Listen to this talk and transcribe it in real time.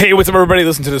Hey, what's up, everybody?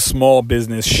 Listen to the Small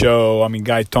Business Show.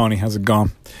 Guy Tony. How's it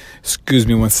going? Excuse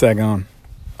me 1 second.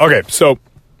 Okay, so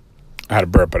I had a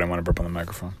burp, but I didn't want to burp on the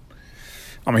microphone.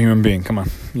 I'm a human being. Come on.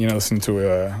 Listen to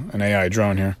an AI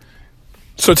drone here.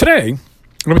 So today, I'm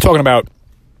going to be talking about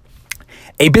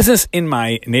a business in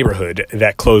my neighborhood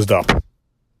that closed up.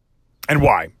 And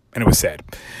why? And it was sad.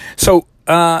 So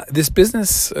this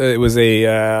business, it was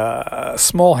a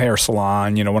small hair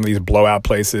salon, one of these blowout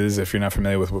places, if you're not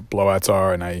familiar with what blowouts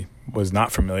are, and I was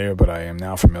not familiar, but I am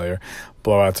now familiar.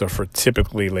 Blowouts are for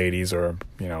typically ladies or,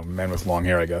 men with long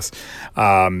hair, I guess.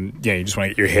 You just want to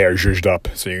get your hair zhuzhed up.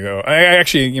 So you go,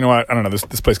 actually, you know what? I don't know.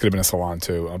 This place could have been a salon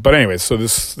too. But anyways, so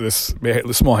this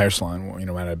small hair salon, went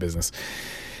out of business.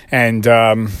 And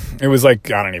it was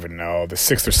like, I don't even know, the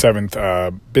sixth or seventh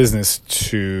business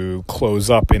to close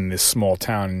up in this small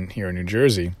town here in New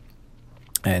Jersey.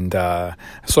 And I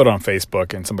saw it on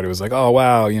Facebook, and somebody was like, oh,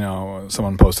 wow,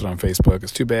 someone posted on Facebook,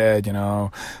 it's too bad,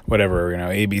 whatever,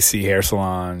 ABC Hair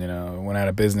Salon, went out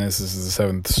of business. This is the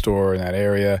seventh store in that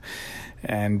area.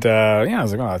 And, I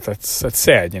was like, oh, that's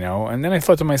sad, And then I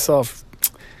thought to myself,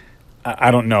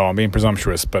 I don't know, I'm being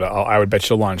presumptuous, but I would bet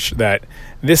you lunch that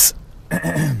this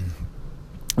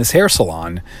hair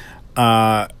salon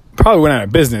probably went out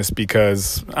of business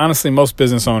because, honestly, most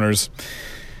business owners,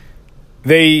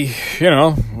 they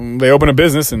open a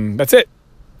business and that's it.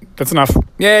 That's enough.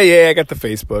 Yeah, I got the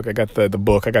Facebook, I got the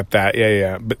book, I got that.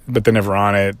 Yeah. But they're never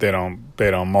on it. They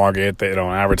don't market, they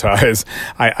don't advertise.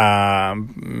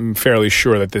 I'm fairly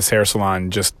sure that this hair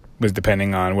salon just was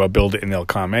depending on, well, build it and they'll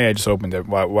come. Hey, I just opened it.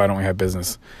 Why don't we have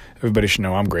business? Everybody should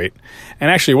know I'm great.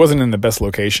 And actually, it wasn't in the best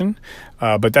location,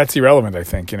 but that's irrelevant, I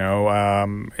think.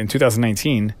 In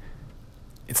 2019,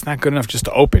 it's not good enough just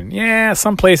to open. Yeah,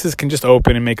 some places can just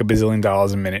open and make $1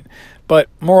 bazillion a minute. But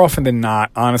more often than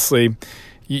not, honestly,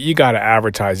 you got to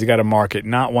advertise. You got to market,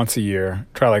 not once a year.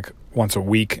 Try like once a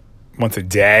week, once a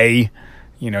day.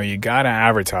 You got to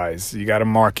advertise. You got to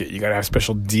market. You got to have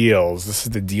special deals. This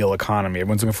is the deal economy.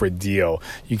 Everyone's looking for a deal.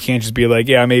 You can't just be like,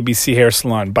 yeah, I'm ABC Hair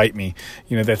Salon, bite me.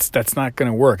 That's not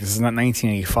going to work. This is not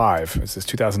 1985. This is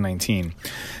 2019.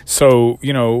 So,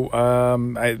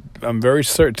 I'm very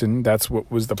certain that's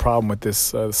what was the problem with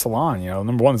this salon.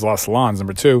 Number one, there's a lot of salons.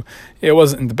 Number two, it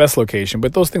wasn't in the best location,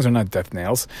 but those things are not death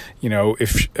nails.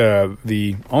 If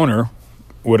the owner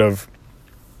would have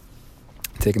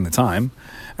taken the time,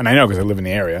 and I know because I live in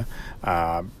the area,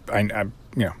 I'm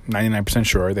 99%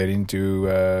 sure they didn't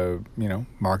do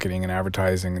marketing and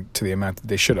advertising to the amount that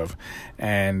they should have.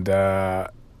 And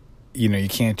you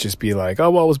can't just be like, oh,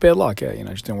 well, it was bad luck. Yeah, it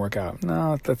just didn't work out.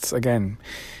 No, that's, again,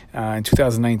 in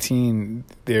 2019,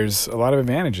 there's a lot of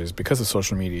advantages because of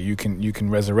social media. You can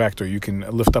resurrect, or you can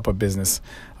lift up a business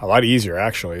a lot easier,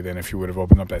 actually, than if you would have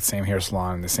opened up that same hair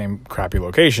salon in the same crappy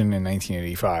location in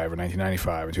 1985 or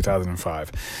 1995 or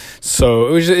 2005.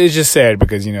 So it's just sad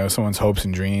because, someone's hopes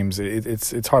and dreams,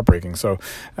 it's heartbreaking. So,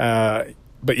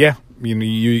 but yeah,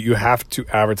 you have to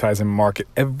advertise and market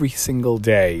every single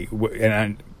day,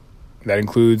 and that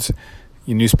includes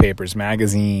your newspapers,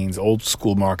 magazines, old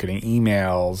school marketing,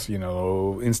 emails,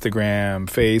 Instagram,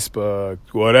 Facebook,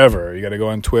 whatever. You got to go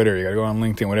on Twitter, you got to go on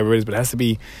LinkedIn, whatever it is, but it has to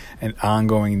be an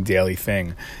ongoing daily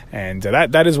thing. And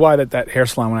that is why that hair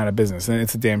salon went out of business, and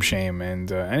it's a damn shame.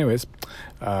 And anyways,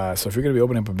 so if you're going to be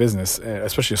opening up a business,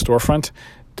 especially a storefront,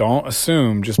 don't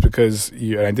assume just because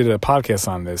and I did a podcast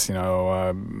on this,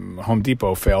 Home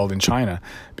Depot failed in China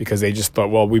because they just thought,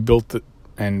 well, we built it,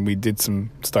 and we did some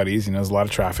studies, there's a lot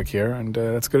of traffic here, and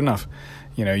that's good enough.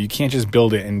 You can't just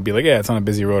build it and be like, yeah, it's on a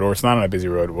busy road, or it's not on a busy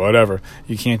road, whatever.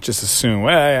 You can't just assume,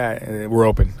 well, yeah, we're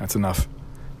open, that's enough.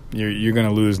 You're going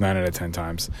to lose 9 out of 10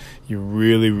 times. You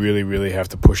really, really, really have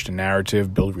to push the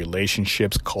narrative, build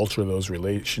relationships, cultivate those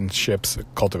relationships,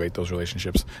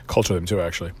 culture them too,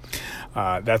 actually.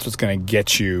 That's what's going to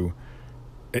get you.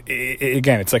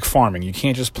 Again, it's like farming. You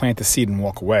can't just plant the seed and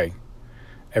walk away.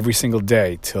 Every single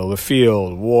day, till the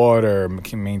field, water,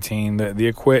 can maintain the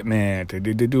equipment, it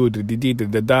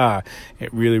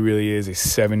really, really is a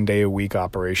 7-day-a-week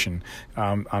operation.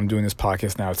 I'm doing this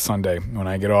podcast now. It's Sunday. When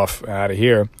I get off out of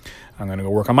here, I'm going to go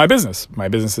work on my business. My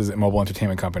business is a mobile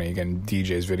entertainment company. Again,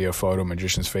 DJs, video, photo,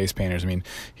 magicians, face painters.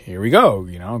 Here we go.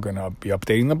 I'm going to be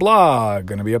updating the blog,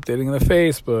 going to be updating the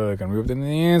Facebook, going to be updating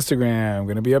the Instagram,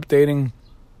 going to be updating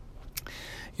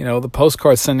the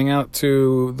postcards, sending out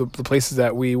to the places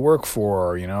that we work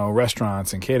for,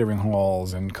 restaurants and catering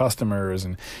halls and customers.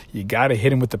 And you got to hit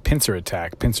them with the pincer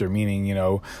attack. Pincer meaning,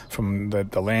 from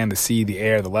the land, the sea, the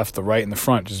air, the left, the right, and the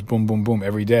front. Just boom, boom, boom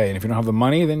every day. And if you don't have the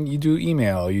money, then you do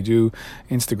email, you do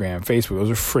Instagram, Facebook. Those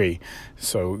are free.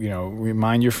 So,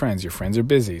 remind your friends. Your friends are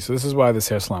busy. So this is why this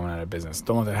hair salon went out of business.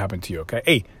 Don't let that happen to you, okay?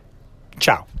 Hey,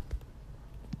 Ciao.